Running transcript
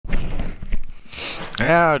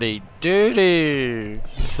Howdy doody!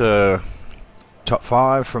 It's a top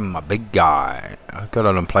 5 from my big guy. I got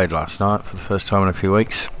on and played last night for the first time in a few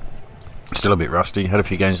weeks. Still a bit rusty. Had a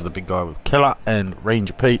few games with the big guy with Killer and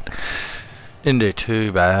Ranger Pete. Didn't do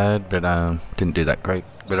too bad, but didn't do that great.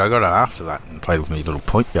 But I got on after that and played with my little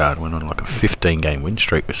point guard. Went on like a 15-game win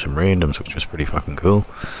streak with some randoms, which was pretty fucking cool.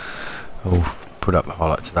 I'll put up the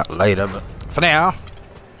highlights of that later, but for now,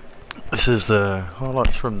 this is the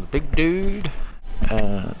highlights from the big dude.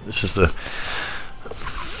 This is the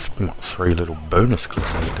 3 little bonus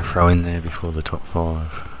clips I need to throw in there before the top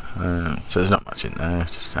 5. So there's not much in there,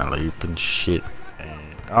 just alley-oop and shit.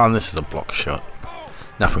 And this is a block shot.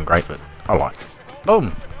 Nothing great, but I like it.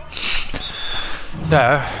 Boom!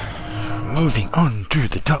 So, moving on to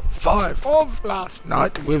the top 5 of last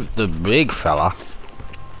night with the big fella.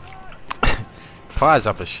 Fires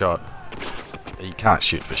up a shot. He can't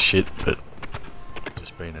shoot for shit, but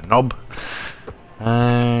just being a knob.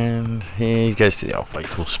 And he goes to the old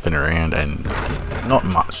faithful spin around, and not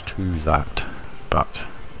much to that, but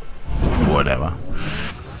whatever.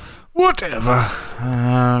 Whatever.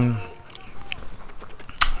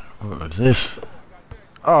 What was this?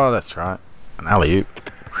 Oh, that's right. An alley-oop.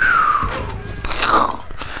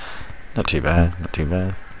 Not too bad, not too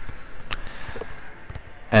bad.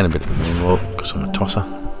 And a bit of a moonwalk, because I'm a tosser.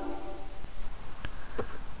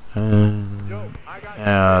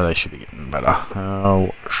 They should be getting better.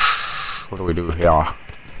 What do we do here?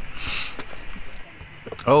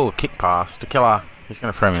 Oh, kick pass to Killer. He's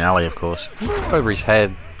going to throw me an alley, of course. Over his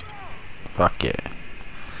head. Fuck yeah.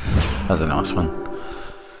 That was a nice one.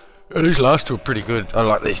 These last two are pretty good. I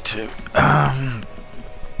like these two.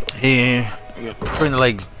 Here, we got between the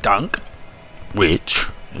legs dunk, which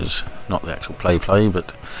is not the actual play,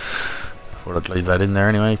 but I thought I'd leave that in there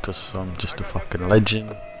anyway, because I'm just a fucking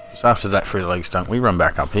legend. So after that through the legs dunk, we run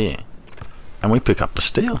back up here, and we pick up a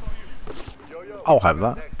steal. I'll have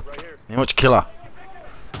that. Now watch Killer.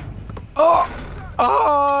 Oh,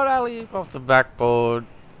 alley-oop off the backboard.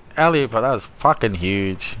 Alley-oop, that was fucking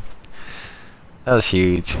huge. That was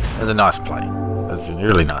huge. That was a nice play. That was a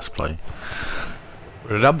really nice play.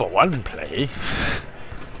 The number 1 play.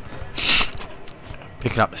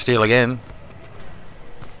 Picking up the steal again.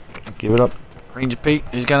 Give it up. Ranger Pete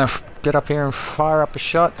is going to get up here and fire up a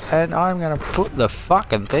shot, and I'm going to put the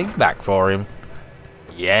fucking thing back for him.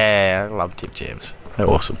 Yeah, I love tip jams. They're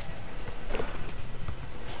awesome.